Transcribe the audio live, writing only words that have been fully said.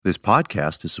This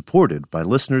podcast is supported by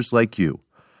listeners like you.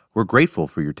 We're grateful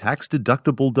for your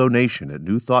tax-deductible donation at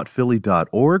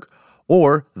newthoughtphilly.org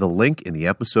or the link in the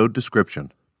episode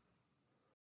description.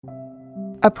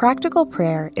 A practical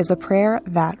prayer is a prayer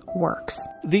that works.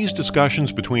 These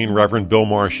discussions between Reverend Bill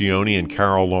Marcioni and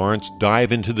Carol Lawrence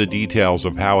dive into the details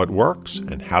of how it works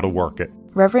and how to work it.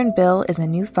 Reverend Bill is a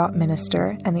New Thought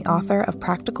minister and the author of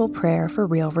Practical Prayer for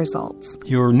Real Results.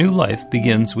 Your new life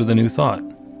begins with a new thought.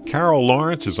 Carol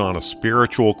Lawrence is on a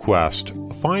spiritual quest,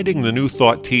 finding the New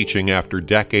Thought teaching after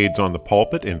decades on the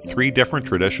pulpit in 3 different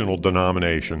traditional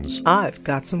denominations. I've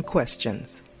got some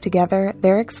questions. Together,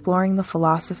 they're exploring the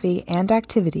philosophy and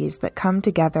activities that come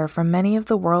together from many of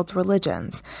the world's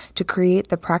religions to create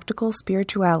the practical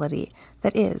spirituality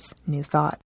that is New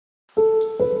Thought.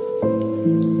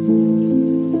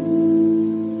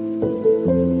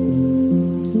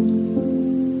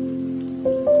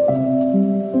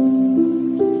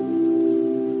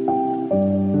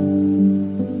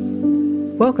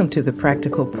 Welcome to the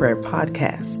Practical Prayer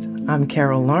Podcast. I'm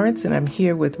Carol Lawrence, and I'm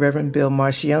here with Reverend Bill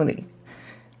Marcioni.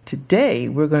 Today,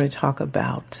 we're going to talk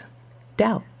about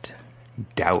doubt.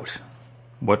 Doubt.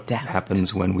 What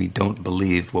happens when we don't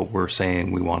believe what we're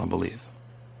saying we want to believe?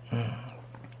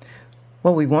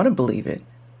 Well, we want to believe it.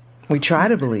 We try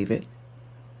to believe it.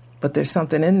 But there's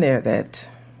something in there that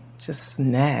just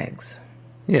nags.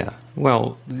 Yeah.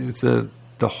 Well, the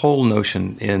whole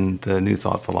notion in the New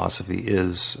Thought philosophy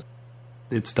is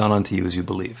it's done unto you as you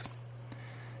believe.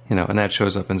 And that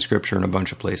shows up in Scripture in a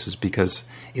bunch of places because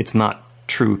it's not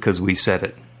true because we said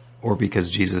it or because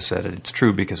Jesus said it. It's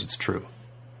true because it's true.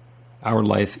 Our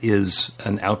life is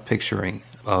an outpicturing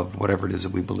of whatever it is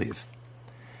that we believe.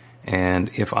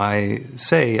 And if I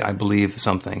say I believe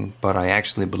something, but I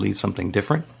actually believe something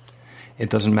different, it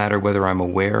doesn't matter whether I'm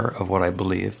aware of what I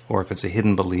believe, or if it's a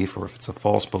hidden belief, or if it's a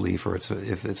false belief, or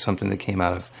if it's something that came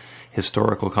out of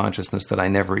historical consciousness that I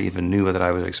never even knew that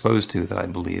I was exposed to that I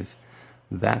believe.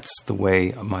 That's the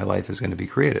way my life is going to be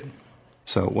created.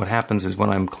 So what happens is when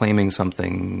I'm claiming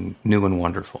something new and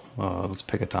wonderful, let's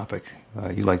pick a topic.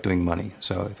 You like doing money.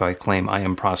 So if I claim I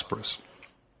am prosperous,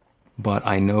 but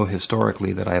I know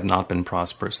historically that I have not been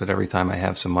prosperous, that every time I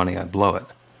have some money I blow it,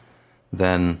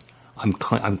 then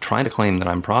I'm trying to claim that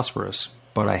I'm prosperous,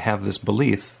 but I have this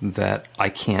belief that I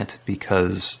can't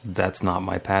because that's not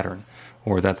my pattern,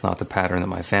 or that's not the pattern that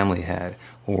my family had,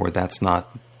 or that's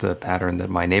not the pattern that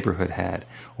my neighborhood had,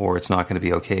 or it's not going to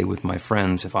be okay with my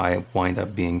friends if I wind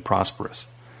up being prosperous.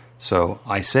 So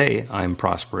I say I'm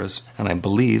prosperous, and I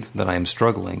believe that I am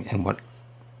struggling, and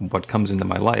what comes into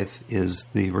my life is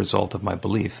the result of my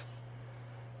belief,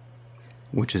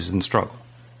 which is in struggle.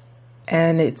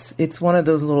 And it's one of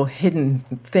those little hidden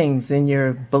things in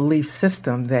your belief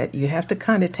system that you have to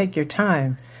kind of take your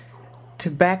time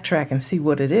to backtrack and see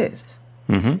what it is.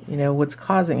 Mm-hmm. What's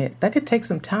causing it. That could take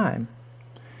some time,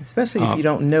 especially if you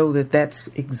don't know that that's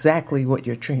exactly what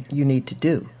you need to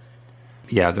do.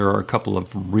 Yeah, there are a couple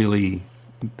of really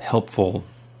helpful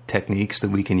techniques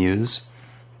that we can use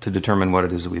to determine what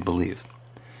it is that we believe.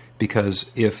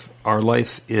 Because if our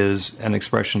life is an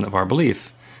expression of our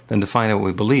belief, then to find out what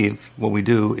we believe, what we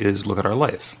do is look at our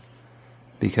life.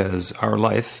 Because our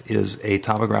life is a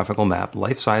topographical map,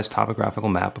 life-size topographical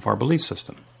map of our belief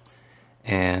system.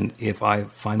 And if I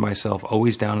find myself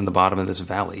always down in the bottom of this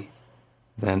valley,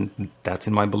 then that's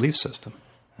in my belief system.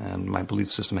 And my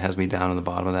belief system has me down in the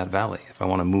bottom of that valley. If I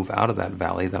want to move out of that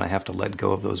valley, then I have to let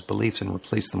go of those beliefs and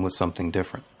replace them with something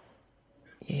different.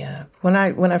 Yeah. When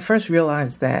I first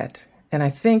realized that, and I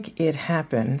think it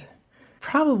happened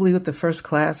probably with the first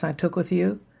class I took with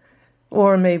you,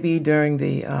 or maybe during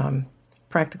the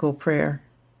practical prayer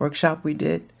workshop we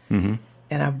did. Mm-hmm.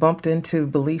 And I bumped into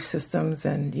belief systems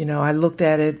and, I looked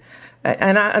at it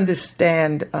and I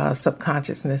understand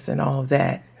subconsciousness and all of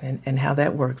that and how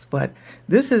that works. But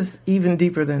this is even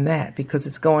deeper than that because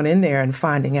it's going in there and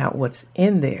finding out what's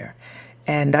in there.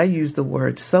 And I use the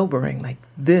word sobering, like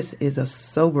this is a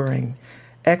sobering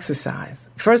exercise.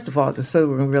 First of all, it's a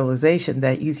sobering realization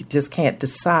that you just can't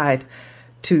decide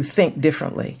to think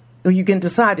differently. You can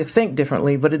decide to think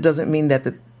differently, but it doesn't mean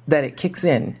that it kicks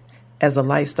in as a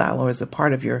lifestyle or as a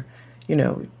part of your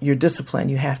discipline.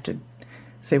 You have to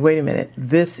say, wait a minute,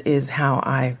 this is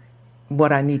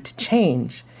what I need to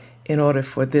change in order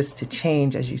for this to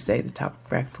change, as you say, the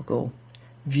topographical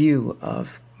view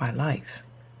of my life.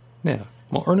 Yeah.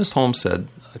 Well, Ernest Holmes said,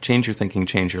 change your thinking,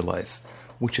 change your life,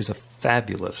 which is a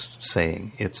fabulous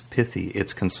saying. It's pithy,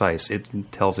 it's concise, it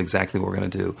tells exactly what we're going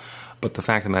to do. But the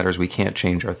fact of the matter is we can't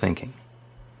change our thinking.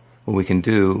 What we can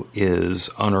do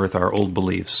is unearth our old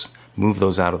beliefs, move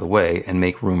those out of the way, and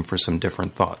make room for some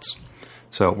different thoughts.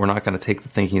 So we're not going to take the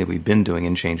thinking that we've been doing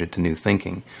and change it to new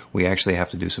thinking. We actually have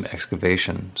to do some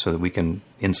excavation so that we can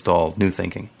install new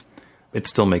thinking. It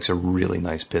still makes a really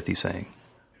nice, pithy saying.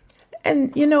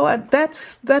 And you know what?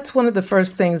 That's one of the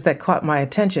first things that caught my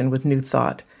attention with New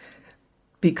Thought,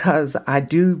 because I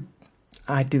do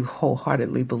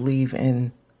wholeheartedly believe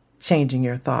in changing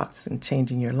your thoughts and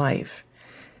changing your life.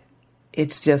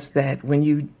 It's just that when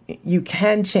you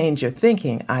can change your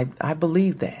thinking, I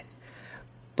believe that.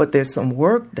 But there's some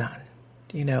work done.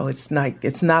 You know, it's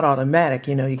not automatic.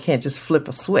 You know, you can't just flip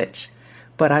a switch.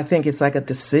 But I think it's like a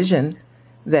decision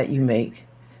that you make,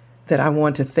 that I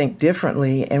want to think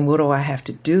differently, and what do I have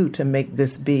to do to make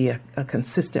this be a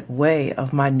consistent way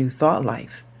of my New Thought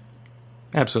life?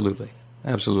 Absolutely.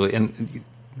 Absolutely. And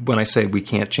when I say we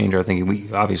can't change our thinking,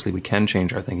 we can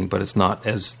change our thinking, but it's not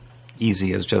as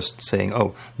easy as just saying,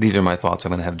 oh, these are my thoughts,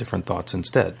 I'm going to have different thoughts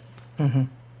instead. Mm-hmm.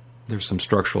 There's some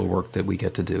structural work that we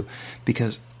get to do,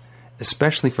 because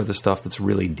especially for the stuff that's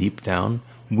really deep down,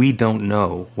 we don't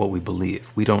know what we believe.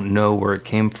 We don't know where it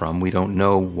came from. We don't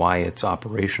know why it's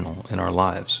operational in our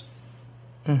lives.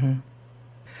 Mm-hmm.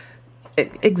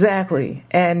 Exactly.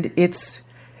 And it's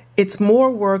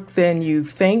more work than you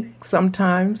think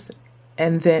sometimes.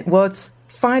 And then, well, it's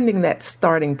finding that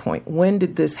starting point. When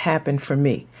did this happen for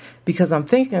me? Because I'm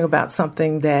thinking about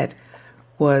something that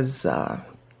was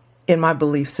in my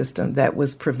belief system that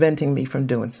was preventing me from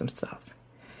doing some stuff.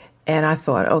 And I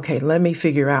thought, okay, let me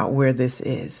figure out where this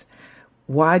is.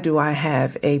 Why do I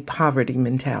have a poverty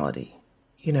mentality?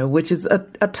 You know, which is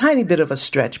a tiny bit of a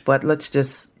stretch, but let's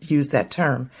just use that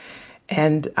term.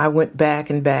 And I went back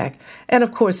and back. And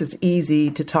of course, it's easy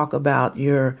to talk about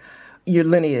your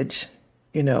lineage,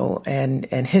 you know, and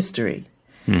history,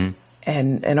 mm-hmm.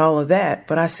 and all of that.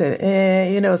 But I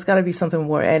said, you know, it's got to be something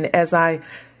more. And as I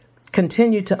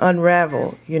continued to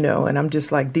unravel, you know, and I'm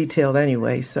just like detailed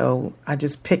anyway, so I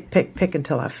just pick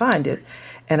until I find it.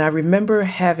 And I remember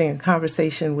having a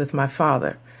conversation with my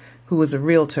father, who was a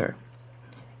realtor.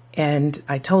 And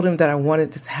I told him that I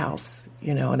wanted this house,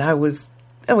 you know, and I was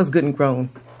good and grown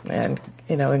and,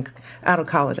 you know, out of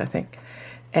college, I think.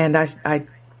 And I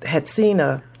had seen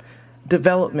a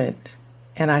development,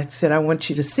 and I said, I want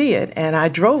you to see it. And I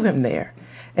drove him there,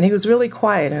 and he was really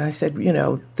quiet. And I said, you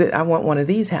know, I want one of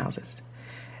these houses.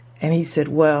 And he said,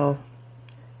 well,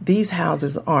 these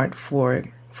houses aren't for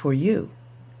you.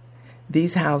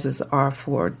 These houses are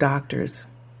for doctors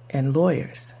and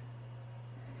lawyers.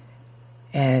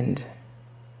 And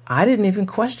I didn't even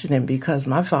question him, because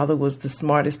my father was the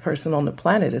smartest person on the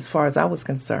planet as far as I was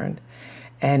concerned.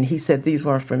 And he said these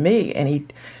were for me. And he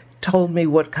told me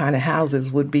what kind of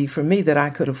houses would be for me that I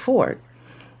could afford.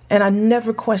 And I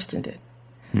never questioned it.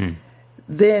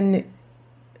 Then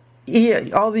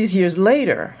all these years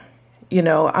later, you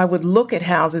know, I would look at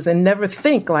houses and never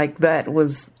think like that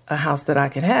was a house that I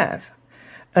could have,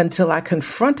 until I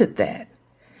confronted that.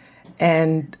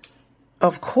 And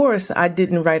of course, I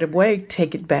didn't right away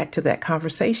take it back to that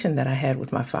conversation that I had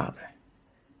with my father.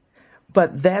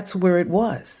 But that's where it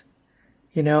was,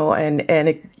 you know, and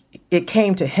it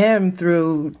came to him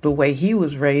through the way he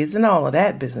was raised and all of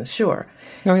that business, sure.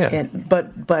 Oh, yeah.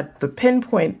 But the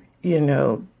pinpoint, you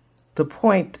know, the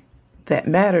point that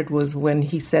mattered was when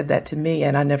he said that to me,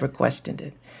 and I never questioned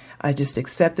it. I just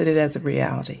accepted it as a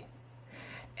reality.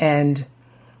 And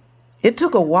it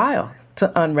took a while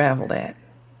to unravel that.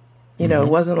 You know, It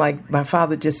wasn't like my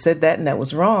father just said that and that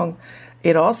was wrong.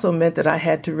 It also meant that I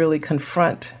had to really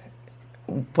confront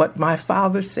what my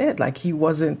father said. Like, he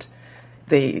wasn't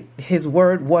his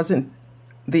word wasn't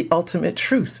the ultimate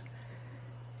truth.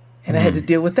 And I had to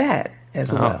deal with that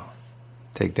as well.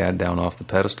 Take Dad down off the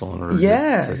pedestal in order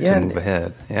to move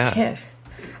ahead. Yeah.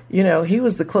 You know, he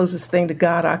was the closest thing to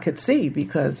God I could see,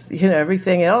 because, you know,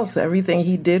 everything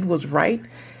he did was right.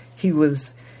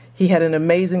 He had an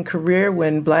amazing career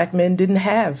when black men didn't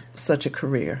have such a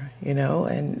career, you know,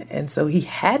 and so he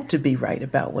had to be right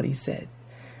about what he said.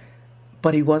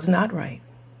 But he was not right.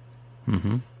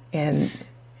 Mm-hmm. And,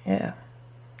 yeah.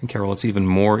 And Carol, it's even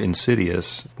more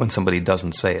insidious when somebody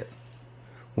doesn't say it,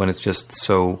 when it's just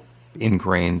so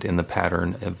ingrained in the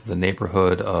pattern of the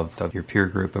neighborhood, of your peer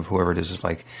group, of whoever it is. It's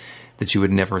like that you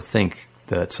would never think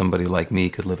that somebody like me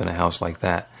could live in a house like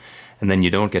that. And then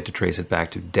you don't get to trace it back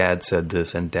to Dad said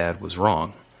this and Dad was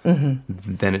wrong. Mm-hmm.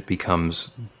 Then it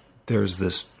becomes, there's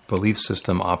this belief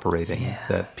system operating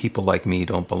that people like me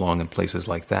don't belong in places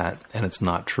like that, and it's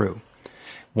not true.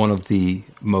 One of the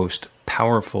most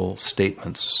powerful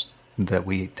statements that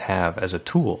we have as a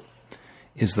tool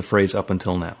is the phrase "up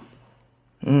until now."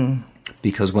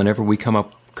 Because whenever we come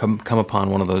upon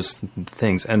one of those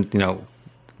things, and you know,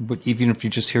 even if you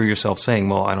just hear yourself saying,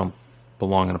 "Well, I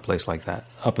belong in a place like that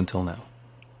up until now.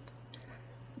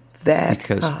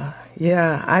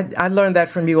 I learned that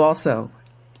from you also.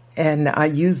 And I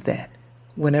use that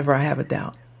whenever I have a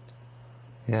doubt.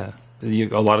 Yeah.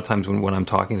 A lot of times when I'm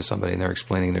talking to somebody and they're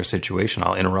explaining their situation,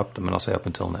 I'll interrupt them and I'll say, up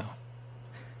until now.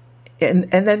 And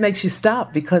that makes you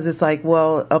stop, because it's like,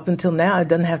 well, up until now, it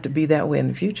doesn't have to be that way in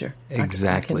the future.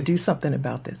 Exactly. I can do something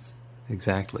about this.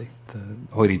 Exactly. The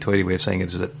hoity-toity way of saying it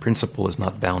is that principle is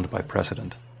not bound by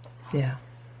precedent. Yeah.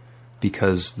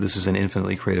 Because this is an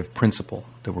infinitely creative principle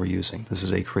that we're using. This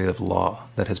is a creative law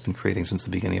that has been creating since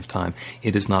the beginning of time.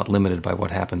 It is not limited by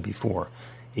what happened before.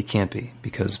 It can't be,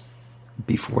 because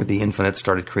before the infinite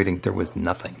started creating, there was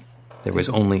nothing. There was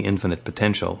only infinite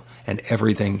potential, and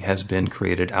everything has been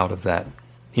created out of that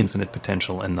infinite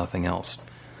potential and nothing else.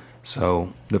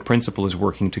 So the principle is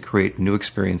working to create new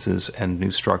experiences and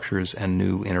new structures and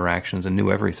new interactions and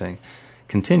new everything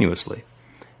continuously.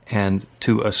 And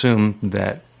to assume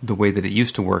that the way that it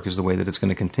used to work is the way that it's going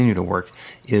to continue to work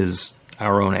is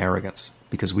our own arrogance,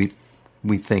 because we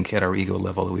think at our ego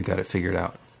level that we've got it figured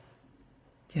out.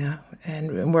 Yeah,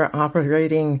 and we're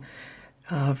operating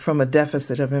from a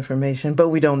deficit of information, but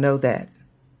we don't know that.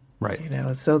 Right.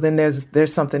 So then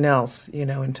there's something else,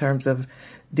 in terms of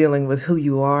dealing with who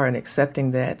you are and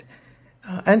accepting that.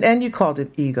 And you called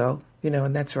it ego,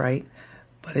 and that's right.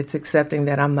 But it's accepting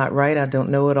that I'm not right, I don't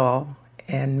know it all,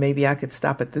 and maybe I could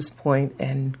stop at this point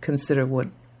and consider what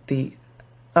the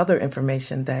other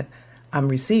information that I'm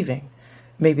receiving.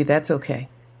 Maybe that's okay.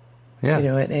 Yeah.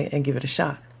 And give it a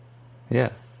shot.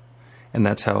 Yeah. And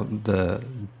that's how the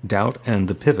doubt and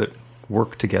the pivot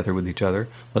work together with each other.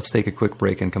 Let's take a quick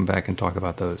break and come back and talk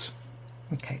about those.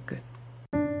 Okay, good.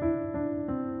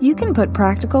 You can put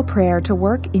practical prayer to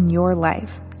work in your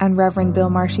life, and Reverend Bill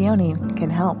Marcioni can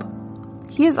help.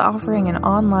 He is offering an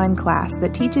online class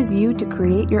that teaches you to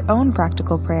create your own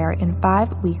practical prayer in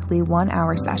 5 weekly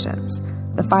 1-hour sessions.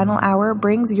 The final hour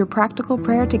brings your practical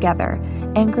prayer together,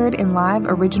 anchored in live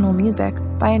original music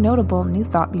by a notable New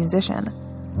Thought musician.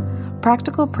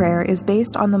 Practical prayer is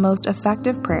based on the most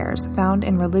effective prayers found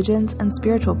in religions and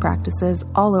spiritual practices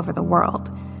all over the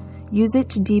world. Use it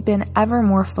to deepen ever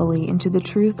more fully into the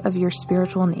truth of your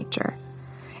spiritual nature.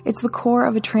 It's the core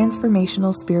of a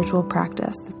transformational spiritual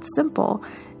practice that's simple,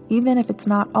 even if it's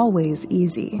not always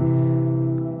easy.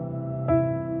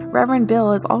 Reverend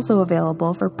Bill is also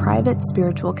available for private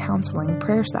spiritual counseling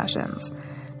prayer sessions.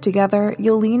 Together,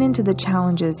 you'll lean into the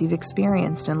challenges you've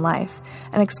experienced in life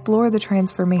and explore the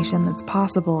transformation that's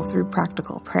possible through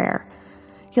practical prayer.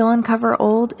 You'll uncover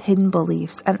old, hidden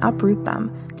beliefs and uproot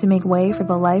them to make way for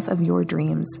the life of your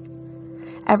dreams.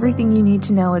 Everything you need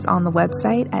to know is on the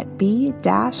website at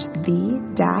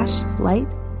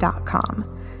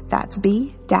b-the-light.com. That's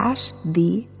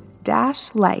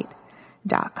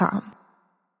b-the-light.com.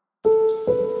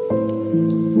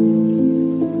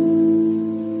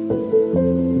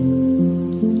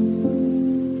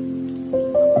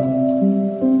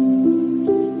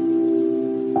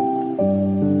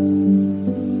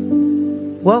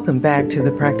 Welcome back to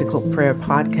the Practical Prayer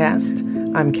Podcast.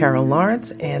 I'm Carol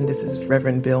Lawrence, and this is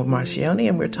Reverend Bill Marcioni,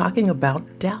 and we're talking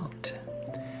about doubt.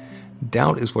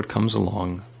 Doubt is what comes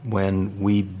along when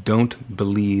we don't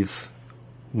believe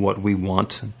what we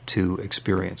want to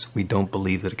experience. We don't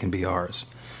believe that it can be ours.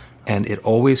 And it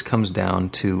always comes down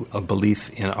to a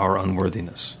belief in our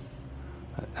unworthiness.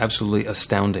 Absolutely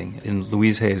astounding. In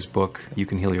Louise Hay's book, You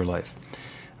Can Heal Your Life,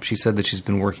 she said that she's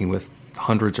been working with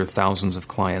hundreds or thousands of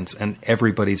clients, and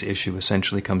everybody's issue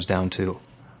essentially comes down to,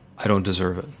 I don't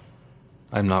deserve it.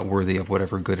 I'm not worthy of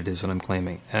whatever good it is that I'm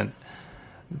claiming. And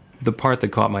the part that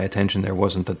caught my attention there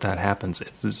wasn't that happens.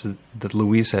 It's that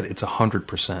Louise said it's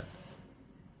 100%.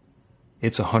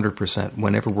 It's 100%.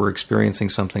 Whenever we're experiencing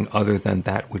something other than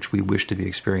that which we wish to be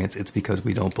experienced, it's because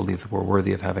we don't believe that we're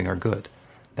worthy of having our good.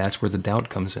 That's where the doubt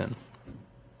comes in.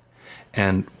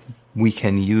 And we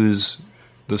can use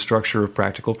the structure of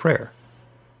practical prayer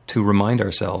to remind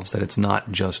ourselves that it's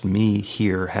not just me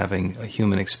here having a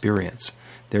human experience.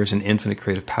 There's an infinite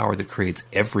creative power that creates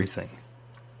everything.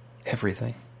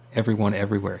 Everything. Everyone,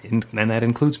 everywhere. And that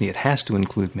includes me. It has to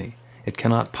include me. It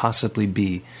cannot possibly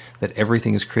be that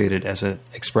everything is created as an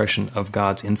expression of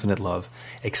God's infinite love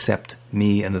except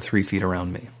me and the 3 feet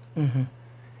around me. Mm-hmm.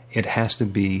 It has to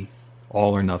be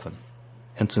all or nothing.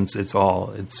 And since it's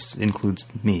all, it includes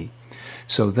me.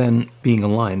 So then being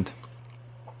aligned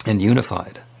and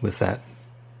unified with that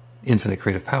infinite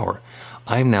creative power,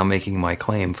 I'm now making my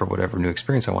claim for whatever new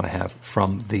experience I want to have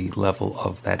from the level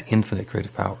of that infinite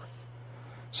creative power.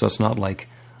 So it's not like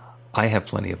I have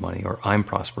plenty of money or I'm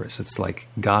prosperous. It's like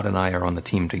God and I are on the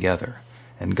team together,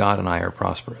 and God and I are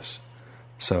prosperous.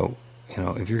 So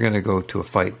if you're going to go to a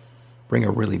fight, bring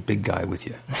a really big guy with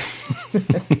you.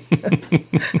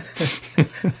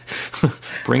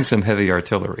 Bring some heavy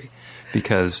artillery,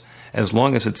 because as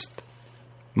long as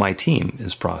my team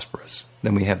is prosperous,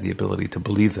 then we have the ability to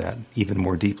believe that even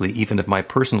more deeply, even if my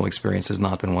personal experience has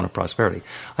not been one of prosperity.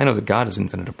 I know that God is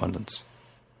infinite abundance.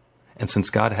 And since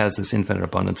God has this infinite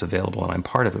abundance available and I'm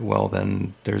part of it, well,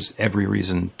 then there's every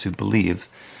reason to believe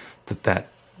that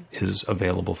is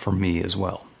available for me as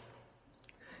well.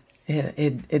 Yeah,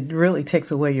 it really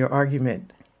takes away your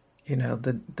argument,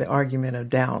 the argument of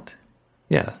doubt.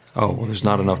 Yeah. Oh, well, there's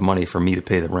not enough money for me to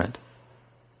pay the rent.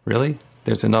 Really?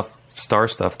 There's enough star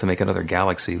stuff to make another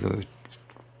galaxy.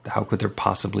 How could there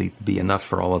possibly be enough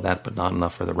for all of that, but not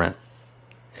enough for the rent?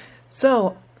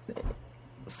 So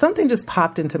something just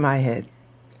popped into my head.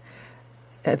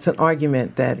 It's an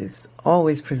argument that is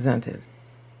always presented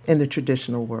in the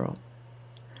traditional world,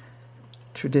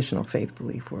 traditional faith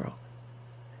belief world.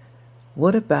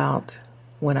 What about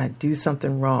when I do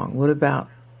something wrong? What about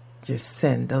your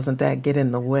sin? Doesn't that get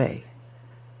in the way?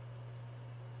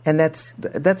 And that's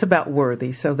about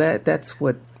worthy. So that's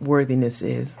what worthiness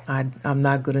is. I'm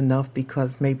not good enough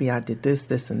because maybe I did this,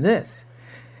 this, and this.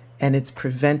 And it's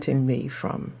preventing me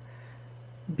from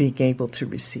being able to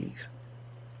receive.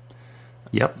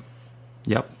 Yep.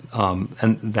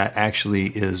 And that actually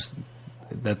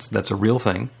that's a real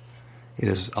thing. It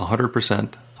is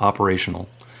 100% operational.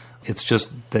 It's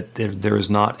just that there is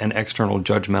not an external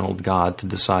judgmental God to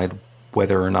decide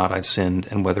whether or not I've sinned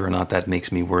and whether or not that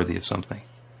makes me worthy of something.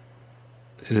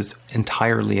 It is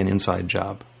entirely an inside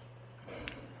job.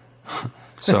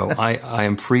 So I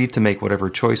am free to make whatever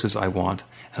choices I want,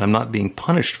 and I'm not being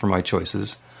punished for my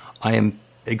choices. I am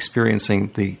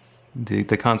experiencing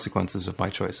the consequences of my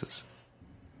choices.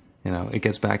 It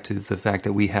gets back to the fact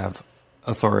that we have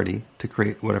authority to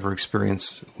create whatever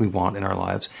experience we want in our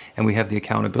lives, and we have the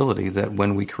accountability that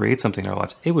when we create something in our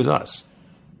lives, it was us.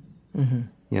 Mm-hmm.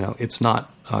 It's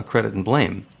not credit and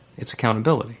blame, it's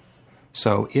accountability.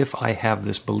 So if I have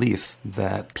this belief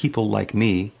that people like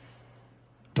me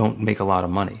don't make a lot of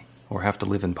money or have to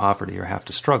live in poverty or have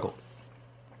to struggle,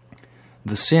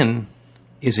 the sin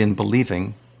is in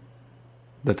believing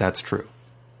that that's true.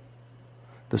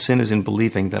 The sin is in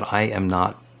believing that I am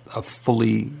not a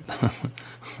fully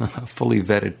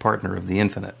vetted partner of the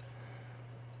infinite.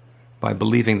 By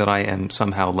believing that I am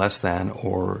somehow less than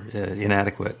or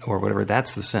inadequate or whatever,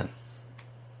 that's the sin.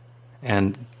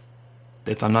 And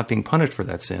I'm not being punished for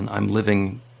that sin. I'm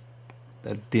living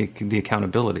the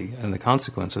accountability and the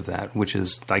consequence of that, which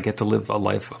is I get to live a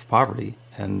life of poverty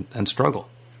and struggle.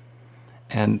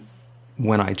 And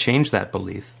when I change that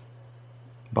belief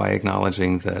by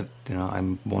acknowledging that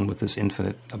I'm one with this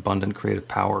infinite, abundant, creative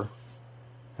power,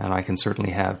 and I can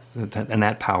certainly have that, and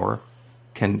that power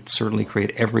can certainly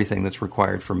create everything that's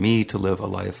required for me to live a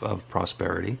life of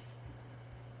prosperity.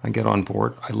 I get on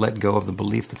board. I let go of the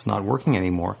belief that's not working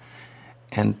anymore,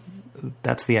 and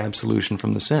that's the absolution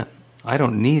from the sin. I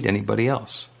don't need anybody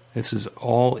else. That's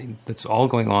all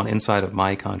going on inside of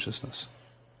my consciousness.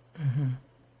 Mm-hmm.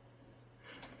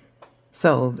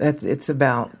 So it's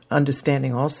about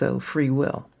understanding also free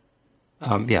will.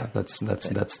 Yeah, that's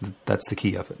the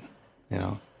key of it.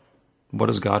 What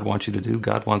does God want you to do?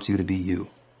 God wants you to be you.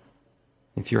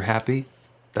 If you're happy,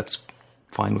 that's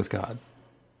fine with God.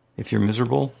 If you're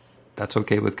miserable, that's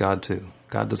okay with God too.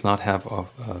 God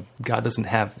doesn't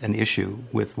have an issue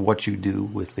with what you do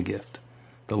with the gift.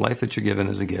 The life that you're given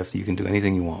is a gift. You can do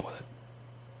anything you want with it.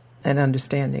 And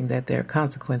understanding that there are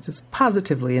consequences,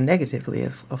 positively and negatively,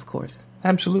 of course.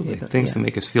 Absolutely. Things that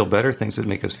make us feel better, things that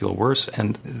make us feel worse.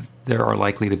 And there are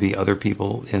likely to be other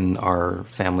people in our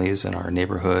families and our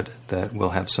neighborhood that will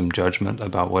have some judgment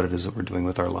about what it is that we're doing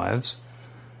with our lives.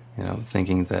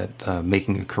 Thinking that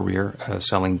making a career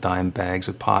selling dime bags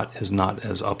of pot is not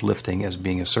as uplifting as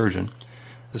being a surgeon.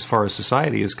 As far as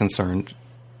society is concerned,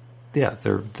 yeah,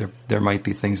 there might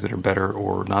be things that are better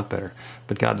or not better,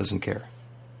 but God doesn't care.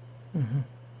 Mm-hmm.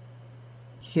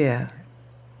 Yeah,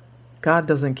 God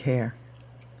doesn't care.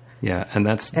 Yeah, and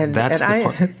that's the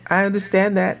part. I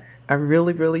understand that. I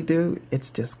really, really do.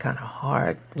 It's just kind of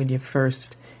hard when you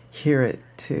first hear it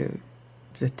to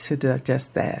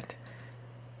digest that.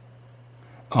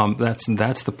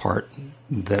 That's the part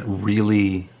that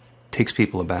really takes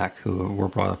people aback who were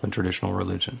brought up in traditional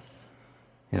religion.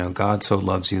 God so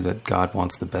loves you that God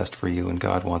wants the best for you, and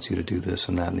God wants you to do this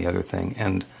and that and the other thing,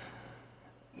 and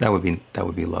that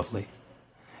would be lovely.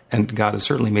 And God is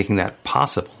certainly making that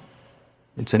possible.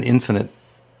 It's an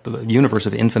universe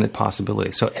of infinite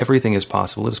possibility. So everything is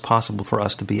possible. It is possible for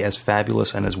us to be as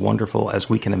fabulous and as wonderful as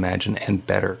we can imagine and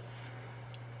better.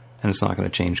 And it's not going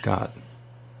to change God.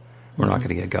 We're not going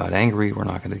to get God angry. We're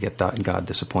not going to get God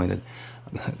disappointed.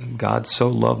 God so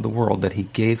loved the world that he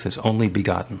gave his only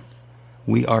begotten.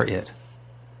 We are it.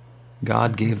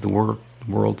 God gave the world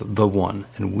the one,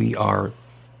 and we are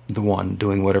the one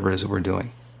doing whatever it is that we're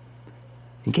doing.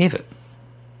 He gave it.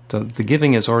 So the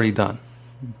giving is already done.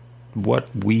 What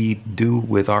we do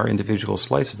with our individual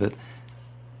slice of it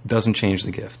doesn't change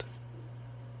the gift.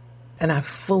 And I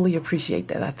fully appreciate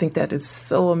that. I think that is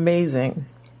so amazing.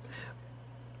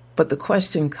 But the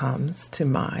question comes to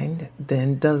mind,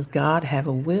 then, does God have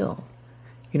a will?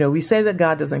 You know, we say that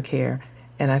God doesn't care,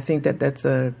 and I think that that's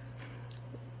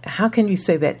how can you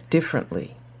say that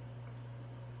differently?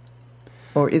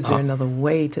 Or is there another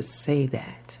way to say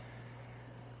that?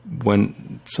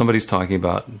 When somebody's talking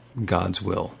about God's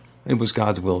will, it was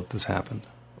God's will that this happened,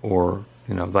 or,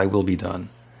 thy will be done.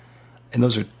 And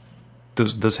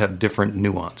those have different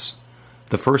nuance.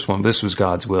 The first one, this was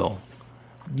God's will.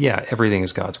 Yeah, everything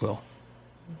is God's will.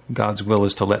 God's will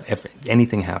is to let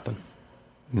anything happen.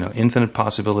 Infinite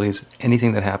possibilities,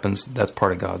 anything that happens, that's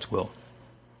part of God's will.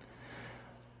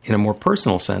 In a more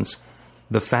personal sense,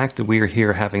 the fact that we are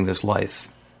here having this life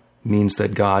means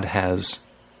that God has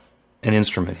an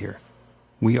instrument here.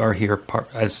 We are here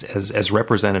as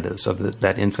representatives of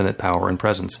that infinite power and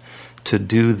presence to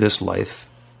do this life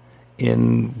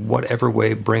in whatever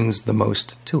way brings the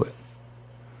most to it.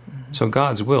 So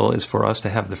God's will is for us to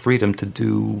have the freedom to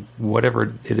do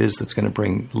whatever it is that's going to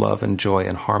bring love and joy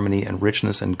and harmony and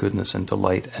richness and goodness and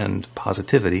delight and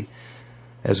positivity,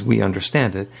 as we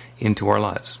understand it, into our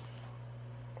lives.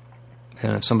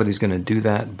 And if somebody's going to do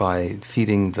that by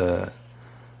feeding the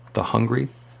hungry,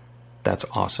 that's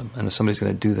awesome. And if somebody's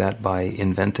going to do that by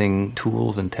inventing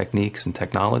tools and techniques and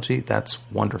technology, that's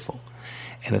wonderful.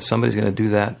 And if somebody's going to do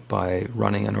that by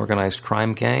running an organized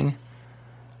crime gang,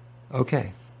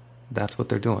 okay, that's what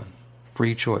they're doing.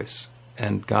 Free choice.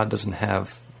 And God doesn't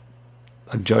have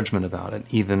a judgment about it,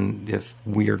 even if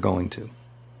we are going to.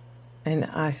 And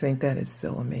I think that is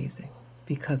so amazing,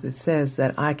 because it says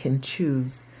that I can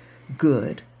choose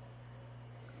good,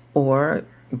 or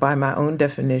by my own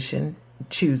definition,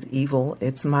 choose evil.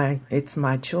 It's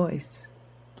my choice.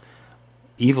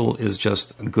 Evil is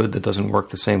just good that doesn't work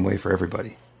the same way for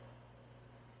everybody.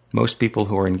 Most people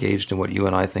who are engaged in what you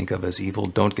and I think of as evil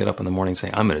don't get up in the morning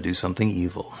saying, I'm going to do something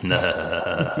evil.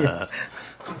 Yeah.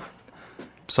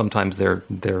 Sometimes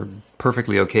they're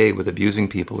perfectly okay with abusing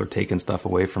people or taking stuff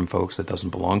away from folks that doesn't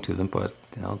belong to them, but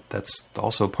that's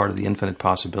also part of the infinite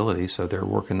possibility, so they're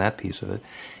working that piece of it,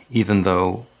 even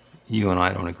though you and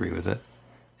I don't agree with it.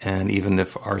 And even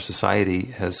if our society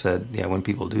has said, yeah, when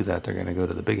people do that, they're going to go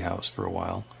to the big house for a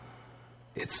while,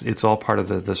 it's all part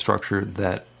of the structure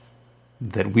that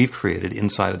we've created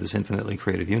inside of this infinitely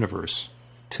creative universe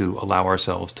to allow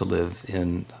ourselves to live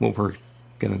in what we're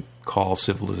going to call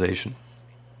civilization.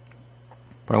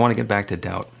 But I want to get back to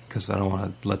doubt, because I don't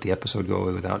want to let the episode go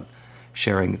away without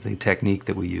sharing the technique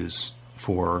that we use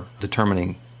for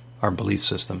determining our belief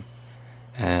system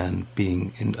and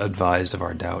being advised of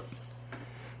our doubt.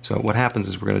 So what happens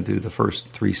is we're going to do the first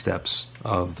 3 steps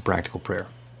of the practical prayer.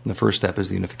 The first step is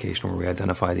the unification, where we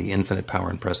identify the infinite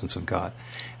power and presence of God.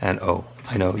 And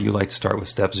I know you like to start with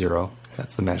step 0.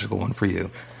 That's the magical one for you,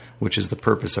 which is the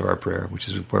purpose of our prayer, which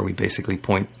is where we basically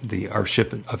point our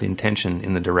ship of intention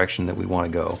in the direction that we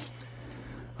want to go.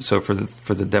 So for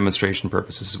the demonstration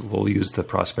purposes, we'll use the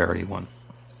prosperity one.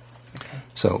 Okay.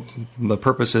 So the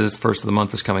purpose is, the first of the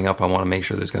month is coming up. I want to make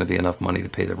sure there's going to be enough money to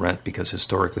pay the rent, because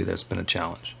historically there's been a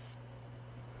challenge.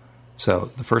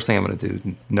 So the first thing I'm going to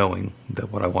do, knowing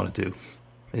that what I want to do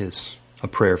is a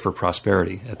prayer for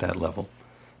prosperity at that level,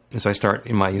 is I start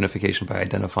in my unification by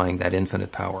identifying that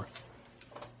infinite power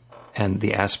and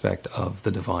the aspect of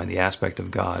the divine, the aspect of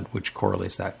God, which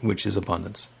correlates that, which is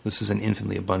abundance. This is an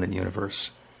infinitely abundant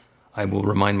universe. I will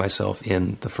remind myself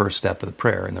in the first step of the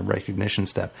prayer, in the recognition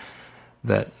step,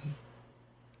 that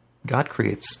God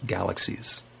creates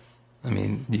galaxies. I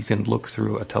mean, you can look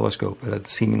through a telescope at a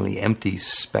seemingly empty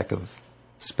speck of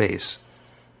space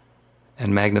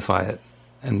and magnify it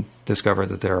and discover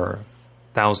that there are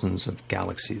thousands of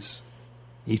galaxies,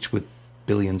 each with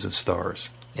billions of stars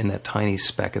in that tiny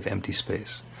speck of empty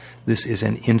space. This is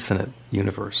an infinite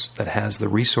universe that has the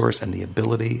resource and the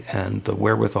ability and the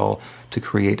wherewithal to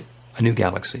create a new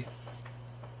galaxy.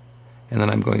 And then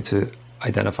I'm going to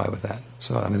identify with that.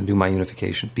 So I'm going to do my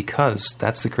unification, because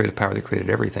that's the creative power that created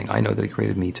everything. I know that it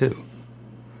created me too.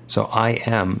 So I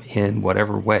am, in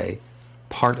whatever way,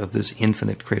 part of this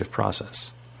infinite creative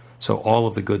process. So all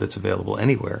of the good that's available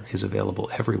anywhere is available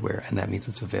everywhere, and that means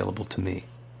it's available to me.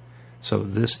 So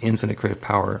this infinite creative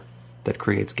power that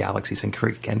creates galaxies and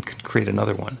can create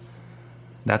another one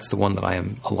That's the one that I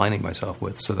am aligning myself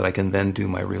with, so that I can then do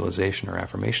my realization or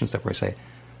affirmation step where I say,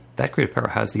 that creative power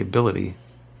has the ability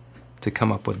to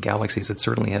come up with galaxies. It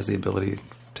certainly has the ability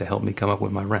to help me come up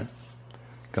with my rent.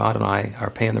 God and I are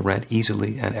paying the rent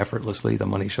easily and effortlessly. The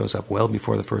money shows up well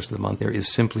before the first of the month. There is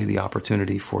simply the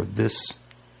opportunity for this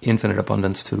infinite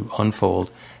abundance to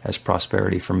unfold as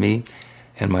prosperity for me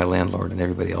and my landlord and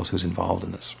everybody else who's involved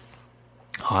in this.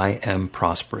 I am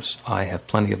prosperous. I have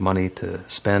plenty of money to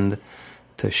spend,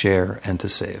 to share, and to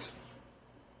save.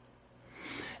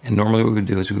 And normally what we would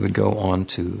do is we would go on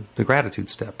to the gratitude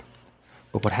step.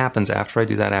 But what happens after I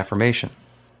do that affirmation,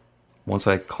 once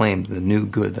I claim the new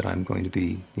good that I'm going to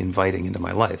be inviting into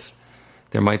my life,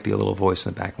 there might be a little voice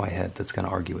in the back of my head that's going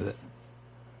to argue with it.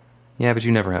 Yeah, but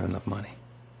you never have enough money.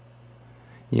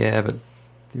 Yeah, but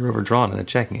you're overdrawn in a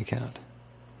checking account.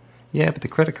 Yeah, but the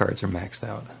credit cards are maxed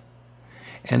out.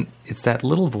 And it's that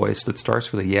little voice that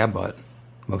starts with a yeah, but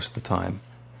most of the time.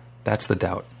 That's the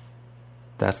doubt.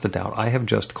 That's the doubt. I have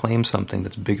just claimed something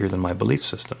that's bigger than my belief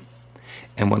system.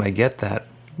 And when I get that,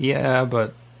 yeah,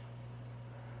 but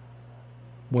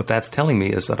what that's telling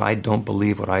me is that I don't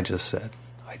believe what I just said.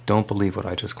 I don't believe what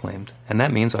I just claimed. And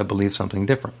that means I believe something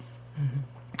different. Mm-hmm.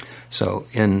 So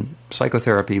in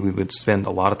psychotherapy, we would spend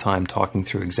a lot of time talking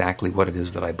through exactly what it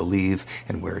is that I believe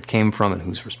and where it came from and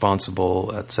who's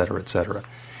responsible, et cetera, et cetera.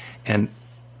 And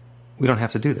we don't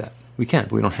have to do that. We can't,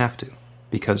 but we don't have to.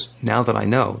 Because now that I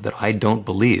know that I don't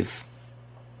believe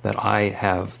that I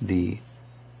have the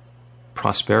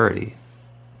prosperity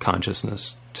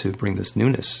consciousness to bring this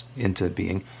newness into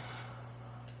being,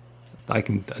 I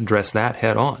can address that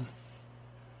head on.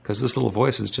 Because this little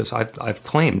voice is just, I've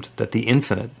claimed that the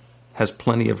infinite has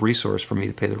plenty of resource for me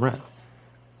to pay the rent.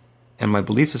 And my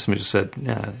belief system just said,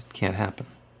 nah, it can't happen.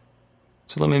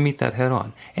 So let me meet that head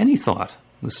on. Any thought,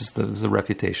 this is the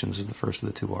refutation, this is the first of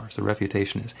the 2 R's. The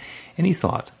refutation is any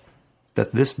thought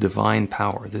that this divine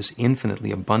power, this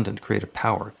infinitely abundant creative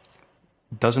power,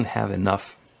 doesn't have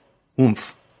enough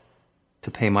oomph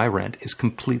to pay my rent is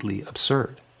completely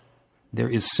absurd. There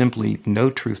is simply no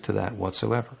truth to that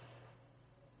whatsoever.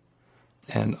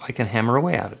 And I can hammer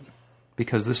away at it,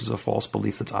 because this is a false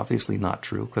belief that's obviously not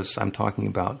true, because I'm talking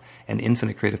about an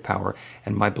infinite creative power,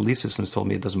 and my belief system has told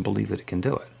me it doesn't believe that it can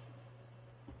do it.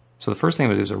 So the first thing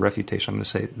I'm going to do is a refutation. I'm going to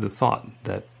say the thought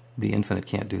that the infinite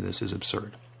can't do this is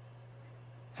absurd.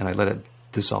 And I let it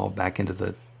dissolve back into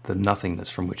the nothingness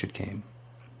from which it came.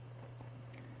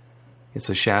 It's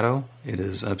a shadow, it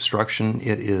is an obstruction,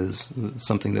 it is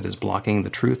something that is blocking the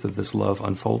truth of this love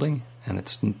unfolding, and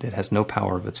it has no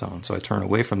power of its own. So I turn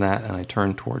away from that and I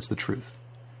turn towards the truth.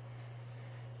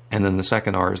 And then the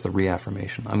second R is the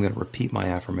reaffirmation. I'm going to repeat my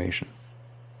affirmation.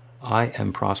 I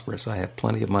am prosperous. I have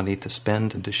plenty of money to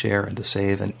spend and to share and to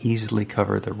save and easily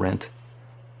cover the rent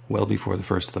well before the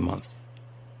first of the month.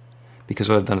 Because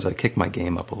what I've done is I kicked my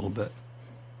game up a little bit.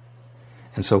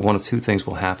 And so one of two things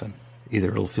will happen.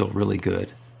 Either it'll feel really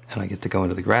good and I get to go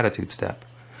into the gratitude step,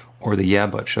 or the yeah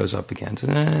but shows up again.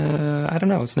 I don't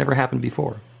know, it's never happened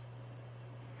before.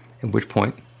 At which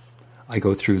point I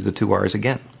go through the 2 R's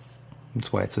again.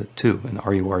 That's why it's a 2, an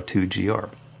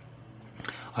RUR2GR.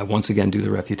 I once again do the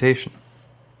refutation.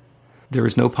 There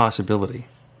is no possibility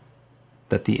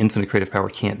that the infinite creative power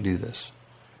can't do this.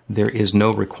 There is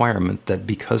no requirement that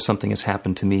because something has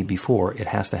happened to me before, it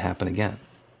has to happen again.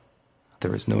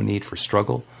 There is no need for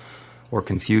struggle or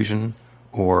confusion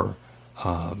or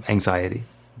anxiety.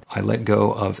 I let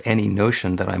go of any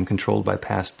notion that I'm controlled by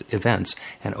past events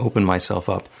and open myself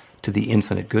up to the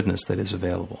infinite goodness that is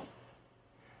available.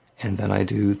 And then I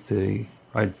do the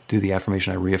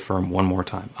affirmation. I reaffirm one more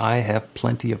time. I have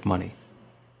plenty of money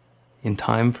in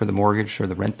time for the mortgage or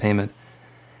the rent payment,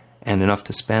 and enough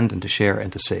to spend and to share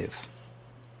and to save.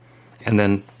 And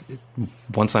then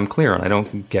once I'm clear and I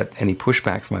don't get any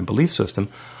pushback from my belief system,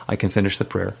 I can finish the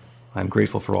prayer. I'm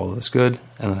grateful for all of this good,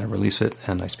 and then I release it,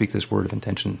 and I speak this word of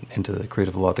intention into the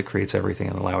creative law that creates everything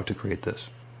and allow it to create this.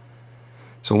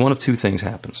 So one of two things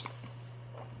happens.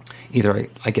 Either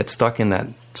I get stuck in that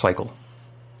cycle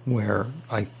where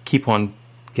I keep on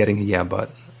getting a yeah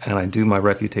but, and I do my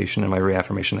refutation and my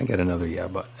reaffirmation, I get another yeah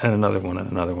but, and another one, and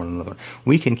another one, and another one.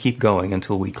 We can keep going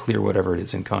until we clear whatever it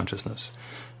is in consciousness.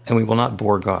 And we will not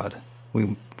bore God.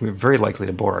 We're very likely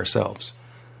to bore ourselves.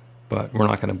 But we're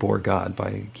not going to bore God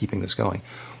by keeping this going.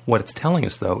 What it's telling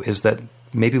us, though, is that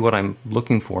maybe what I'm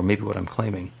looking for, maybe what I'm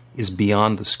claiming, is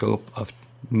beyond the scope of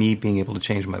me being able to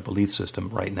change my belief system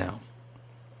right now.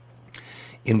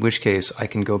 In which case, I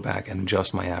can go back and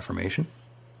adjust my affirmation.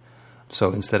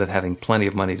 So instead of having plenty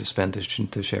of money to spend,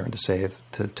 to share, and to save,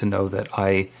 to know that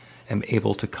I am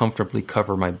able to comfortably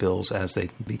cover my bills as they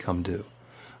become due.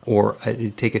 or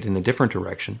I take it in a different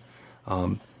direction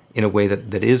in a way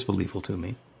that is believable to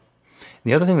me.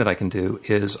 The other thing that I can do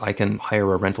is I can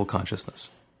hire a rental consciousness,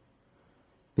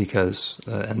 because,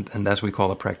 and that's what we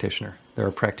call a practitioner. There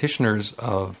are practitioners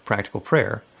of practical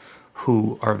prayer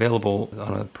who are available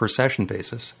on a per session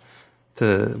basis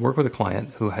to work with a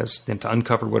client who has to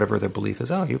uncover whatever their belief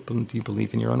is. Oh, you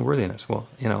believe in your unworthiness. Well,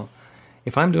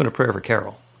 if I'm doing a prayer for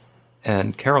Carol,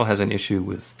 and Carol has an issue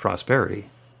with prosperity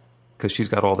because she's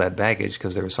got all that baggage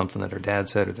because there was something that her dad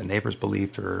said or the neighbors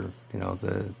believed, or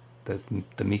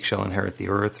the meek shall inherit the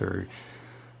earth, or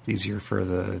it's easier for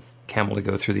the camel to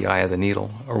go through the eye of the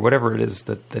needle, or whatever it is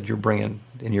that you're bringing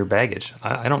in your baggage.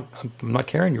 I'm not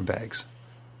carrying your bags.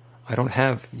 I don't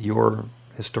have your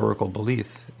historical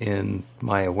belief in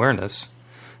my awareness,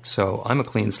 so I'm a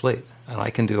clean slate, and I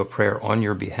can do a prayer on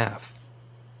your behalf,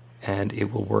 and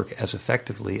it will work as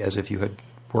effectively as if you had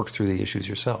worked through the issues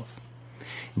yourself.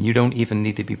 And you don't even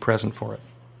need to be present for it.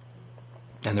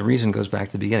 And the reason goes back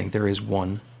to the beginning. There is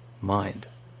one mind.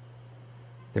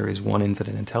 There is one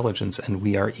infinite intelligence, and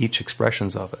we are each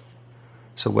expressions of it.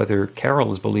 So whether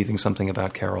Carol is believing something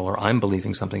about Carol or I'm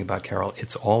believing something about Carol,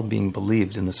 it's all being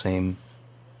believed in the same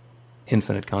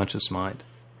infinite conscious mind.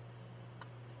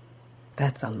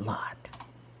 That's a lot.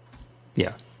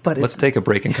 Yeah. But let's take a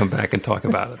break and come back and talk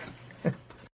about it.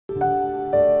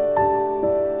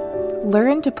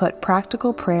 Learn to put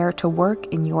practical prayer to work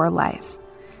in your life.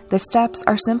 The steps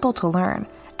are simple to learn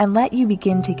and let you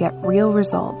begin to get real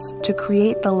results to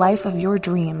create the life of your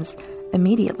dreams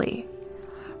immediately.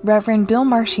 Reverend Bill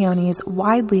Marcioni's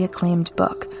widely acclaimed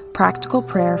book, Practical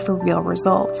Prayer for Real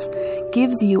Results,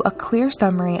 gives you a clear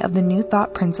summary of the New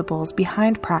Thought principles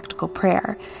behind practical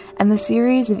prayer and the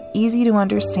series of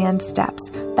easy-to-understand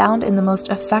steps found in the most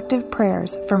effective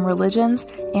prayers from religions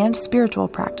and spiritual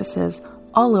practices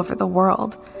all over the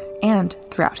world and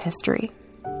throughout history.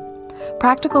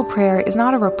 Practical prayer is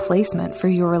not a replacement for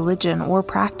your religion or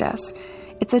practice.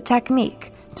 It's a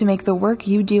technique to make the work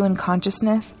you do in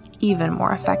consciousness even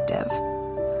more effective.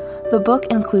 The book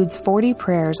includes 40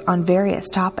 prayers on various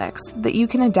topics that you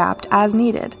can adapt as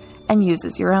needed and use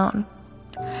as your own.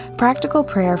 Practical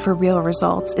Prayer for Real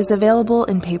Results is available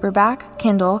in paperback,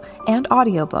 Kindle, and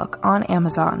audiobook on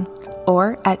Amazon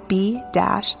or at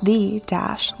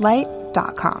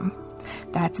b-the-light.com.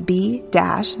 That's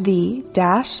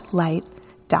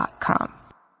b-the-light.com.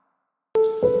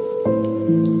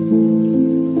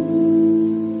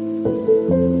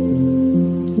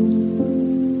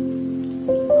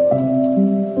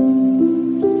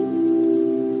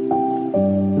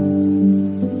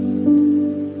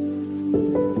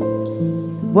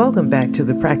 Welcome back to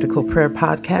the Practical Prayer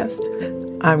Podcast.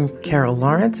 I'm Carol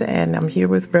Lawrence, and I'm here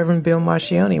with Reverend Bill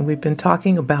Marcioni. We've been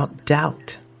talking about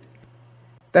doubt.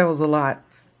 That was a lot.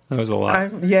 That was a lot.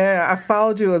 I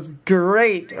followed you. It was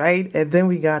great, right? And then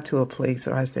we got to a place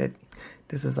where I said,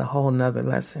 this is a whole nother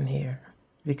lesson here,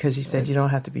 because you said you don't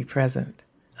have to be present.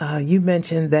 You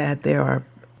mentioned that there are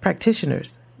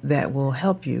practitioners that will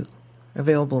help you,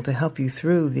 available to help you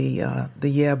through the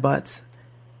yeah buts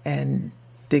and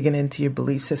digging into your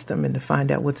belief system and to find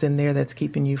out what's in there that's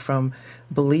keeping you from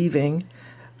believing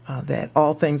that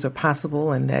all things are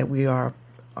possible and that we are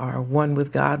one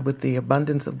with God, with the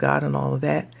abundance of God and all of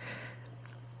that.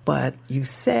 But you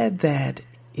said that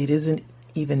it isn't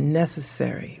even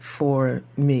necessary for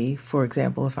me, for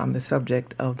example, if I'm the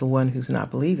subject of the one who's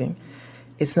not believing,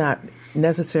 it's not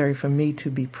necessary for me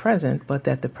to be present, but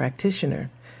that the practitioner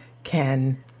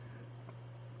can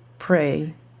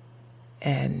pray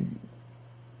and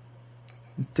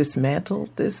dismantle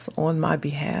this on my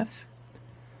behalf.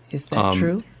 Is that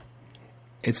true?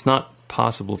 It's not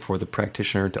possible for the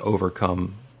practitioner to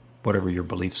overcome whatever your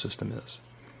belief system is.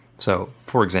 So,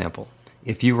 for example,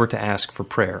 if you were to ask for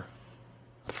prayer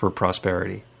for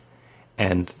prosperity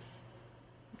and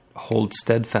hold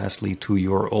steadfastly to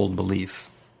your old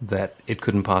belief that it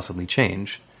couldn't possibly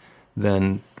change,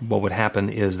 then what would happen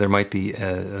is there might be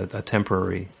a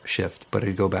temporary shift, but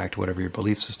it'd go back to whatever your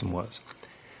belief system was.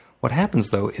 What happens,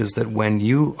 though, is that when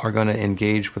you are going to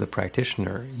engage with a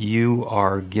practitioner, you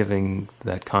are giving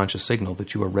that conscious signal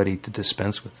that you are ready to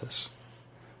dispense with this,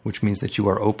 which means that you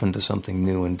are open to something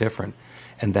new and different,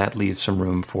 and that leaves some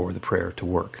room for the prayer to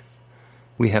work.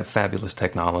 We have fabulous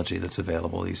technology that's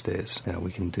available these days.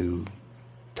 We can do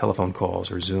telephone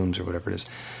calls or Zooms or whatever it is.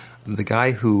 The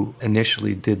guy who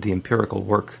initially did the empirical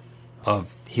work of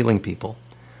healing people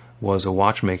was a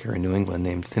watchmaker in New England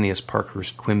named Phineas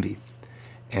Parkhurst Quimby.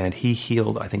 And he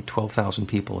healed, I think, 12,000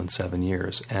 people in 7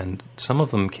 years. And some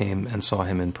of them came and saw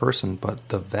him in person, but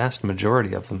the vast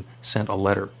majority of them sent a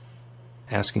letter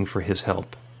asking for his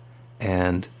help.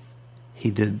 And he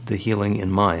did the healing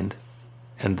in mind,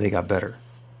 and they got better.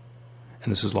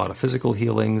 And this was a lot of physical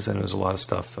healings, and it was a lot of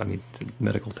stuff. I mean,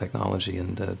 medical technology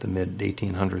in the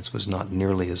mid-1800s was not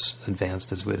nearly as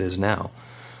advanced as it is now.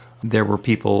 There were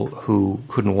people who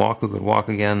couldn't walk, who could walk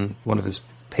again. One of his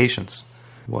patients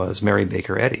was Mary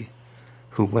Baker Eddy,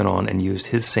 who went on and used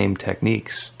his same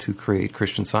techniques to create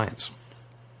Christian Science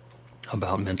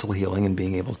about mental healing and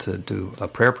being able to do a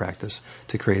prayer practice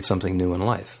to create something new in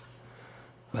life.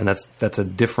 And that's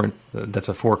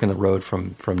a fork in the road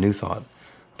from New Thought,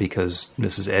 because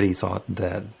Mrs. Eddy thought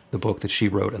that the book that she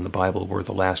wrote and the Bible were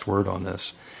the last word on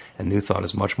this, and New Thought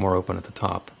is much more open at the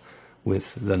top,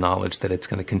 with the knowledge that it's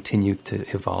going to continue to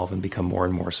evolve and become more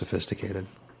and more sophisticated.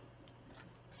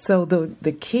 So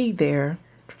the key there,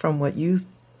 from what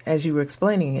as you were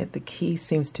explaining it, the key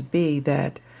seems to be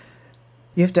that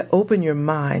you have to open your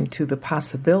mind to the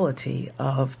possibility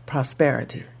of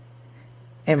prosperity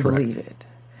and Correct. believe it.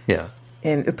 Yeah.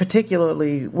 And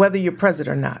particularly whether you're present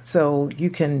or not. So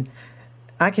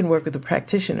I can work with a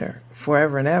practitioner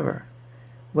forever and ever,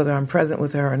 whether I'm present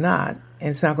with her or not, and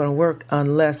it's not going to work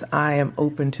unless I am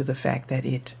open to the fact that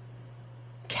it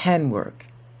can work.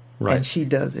 Right. And she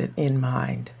does it in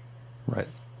mind. Right.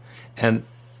 And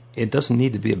it doesn't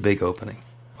need to be a big opening.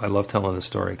 I love telling this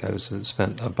story. I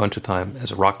spent a bunch of time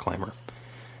as a rock climber.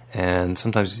 And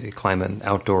sometimes you climb in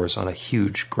outdoors on a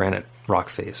huge granite rock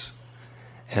face.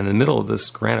 And in the middle of this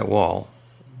granite wall,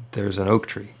 there's an oak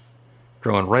tree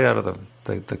growing right out of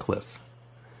the cliff.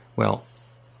 Well,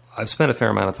 I've spent a fair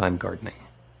amount of time gardening.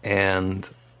 And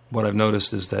what I've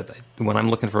noticed is that when I'm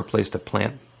looking for a place to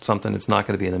plant something, it's not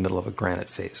going to be in the middle of a granite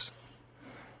face.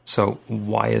 So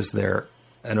why is there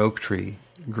an oak tree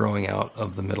growing out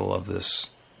of the middle of this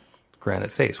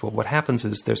granite face? Well, what happens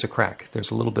is there's a crack.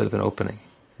 There's a little bit of an opening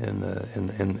in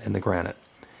the granite.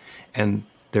 And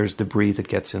there's debris that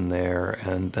gets in there,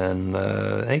 and then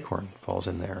an acorn falls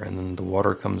in there, and then the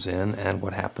water comes in, and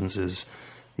what happens is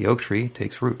the oak tree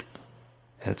takes root,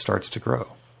 and it starts to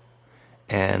grow.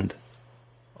 And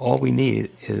all we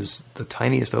need is the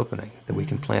tiniest opening that we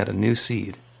can plant a new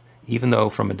seed, even though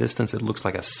from a distance it looks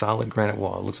like a solid granite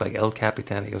wall. It looks like El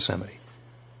Capitan at Yosemite.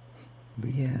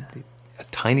 Yeah. A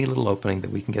tiny little opening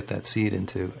that we can get that seed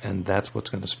into, and that's what's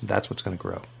going to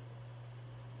grow.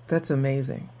 That's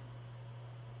amazing.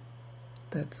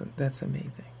 That's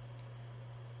amazing.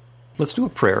 Let's do a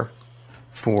prayer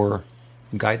for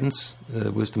guidance,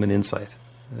 wisdom, and insight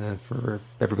for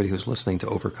everybody who's listening to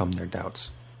overcome their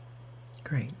doubts.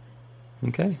 Great.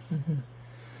 Okay? Mm-hmm.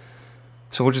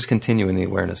 So we'll just continue in the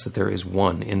awareness that there is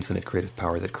one infinite creative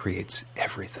power that creates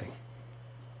everything.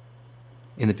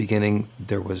 In the beginning,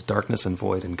 there was darkness and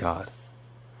void in God.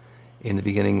 In the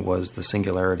beginning was the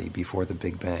singularity before the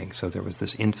Big Bang. So there was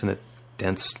this infinite,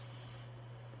 dense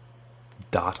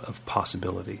dot of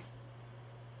possibility.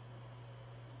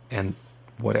 And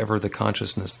whatever the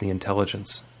consciousness, the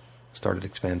intelligence, started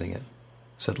expanding it.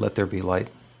 Said, let there be light.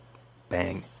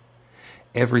 Bang.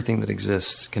 Everything that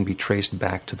exists can be traced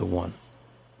back to the one.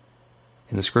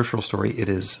 In the scriptural story, it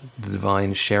is the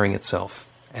divine sharing itself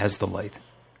as the light,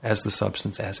 as the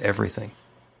substance, as everything.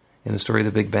 In the story of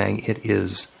the Big Bang, it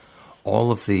is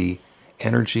all of the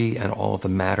energy and all of the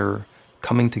matter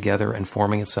coming together and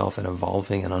forming itself and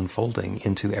evolving and unfolding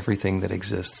into everything that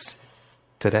exists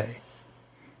today.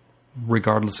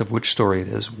 Regardless of which story it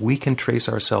is, we can trace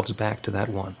ourselves back to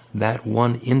that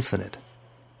one infinite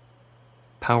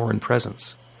power and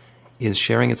presence is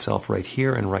sharing itself right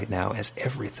here and right now as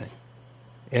everything,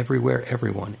 everywhere,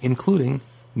 everyone, including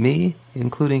me,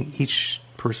 including each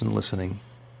person listening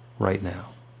right now.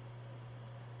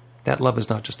 That love is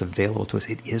not just available to us,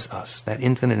 it is us. That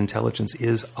infinite intelligence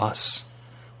is us.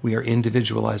 We are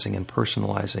individualizing and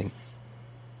personalizing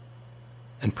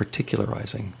and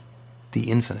particularizing the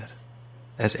infinite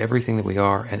as everything that we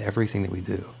are and everything that we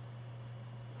do.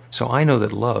 So I know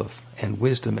that love and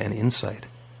wisdom and insight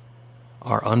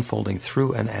are unfolding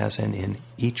through and as and in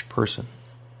each person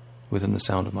within the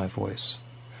sound of my voice.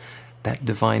 That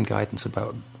divine guidance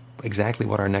about exactly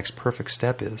what our next perfect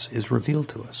step is revealed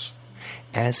to us,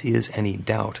 as is any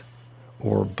doubt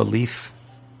or belief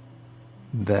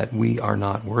that we are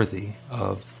not worthy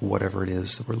of whatever it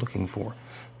is that we're looking for.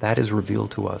 That is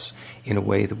revealed to us in a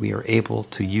way that we are able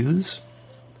to use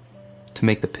to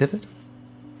make the pivot,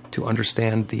 to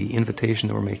understand the invitation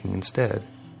that we're making instead,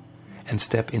 and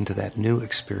step into that new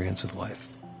experience of life.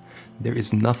 There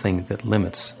is nothing that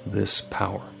limits this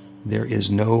power. There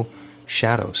is no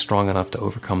shadow strong enough to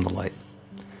overcome the light.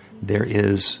 There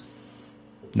is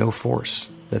no force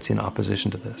that's in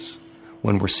opposition to this.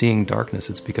 When we're seeing darkness,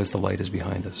 it's because the light is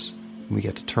behind us. We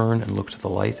get to turn and look to the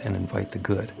light and invite the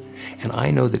good. And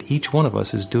I know that each one of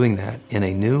us is doing that in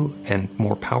a new and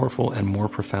more powerful and more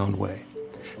profound way.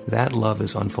 That love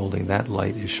is unfolding. That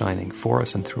light is shining for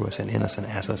us and through us and in us and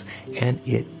as us. And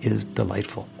it is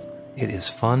delightful. It is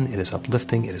fun. It is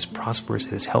uplifting. It is prosperous.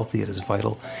 It is healthy. It is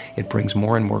vital. It brings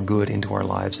more and more good into our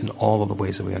lives in all of the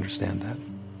ways that we understand that.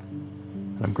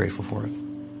 And I'm grateful for it.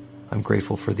 I'm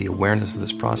grateful for the awareness of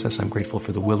this process. I'm grateful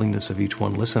for the willingness of each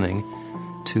one listening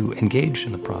to engage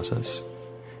in the process.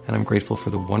 And I'm grateful for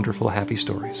the wonderful, happy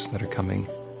stories that are coming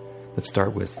that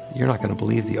start with, "You're not going to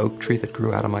believe the oak tree that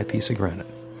grew out of my piece of granite."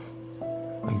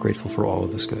 I'm grateful for all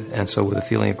of this good. And so with a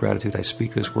feeling of gratitude, I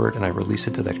speak this word and I release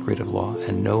it to that creative law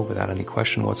and know without any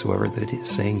question whatsoever that it is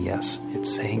saying yes.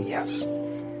 It's saying yes.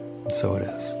 And so it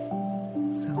is.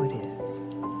 So it is.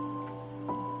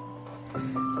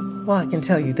 Well, I can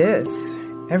tell you this.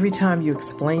 Every time you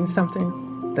explain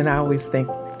something, then I always think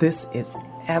this is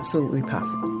absolutely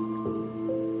possible.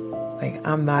 Like,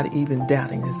 I'm not even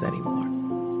doubting this anymore.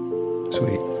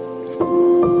 Sweet.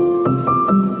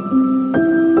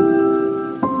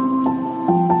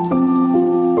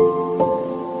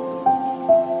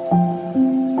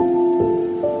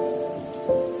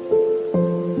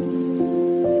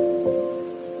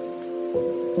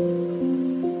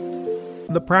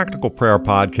 The Practical Prayer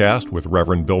Podcast with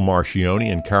Reverend Bill Marcioni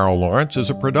and Carol Lawrence is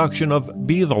a production of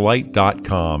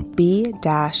BeTheLight.com.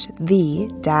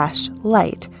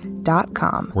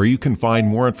 be-the-light.com. where you can find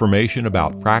more information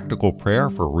about practical prayer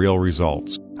for real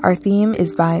results. Our theme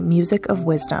is by Music of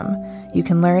Wisdom. You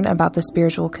can learn about the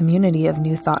spiritual community of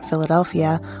New Thought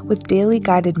Philadelphia with daily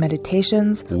guided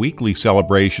meditations, Weekly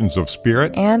celebrations of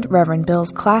spirit and Reverend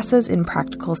Bill's classes in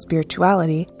practical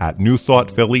spirituality at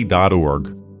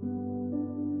newthoughtphilly.org.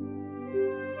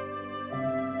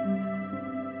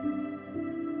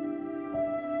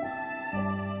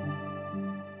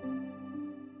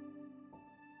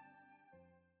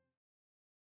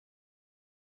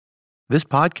 This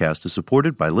podcast is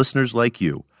supported by listeners like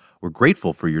you. We're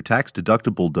grateful for your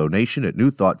tax-deductible donation at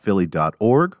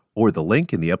newthoughtphilly.org or the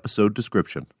link in the episode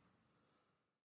description.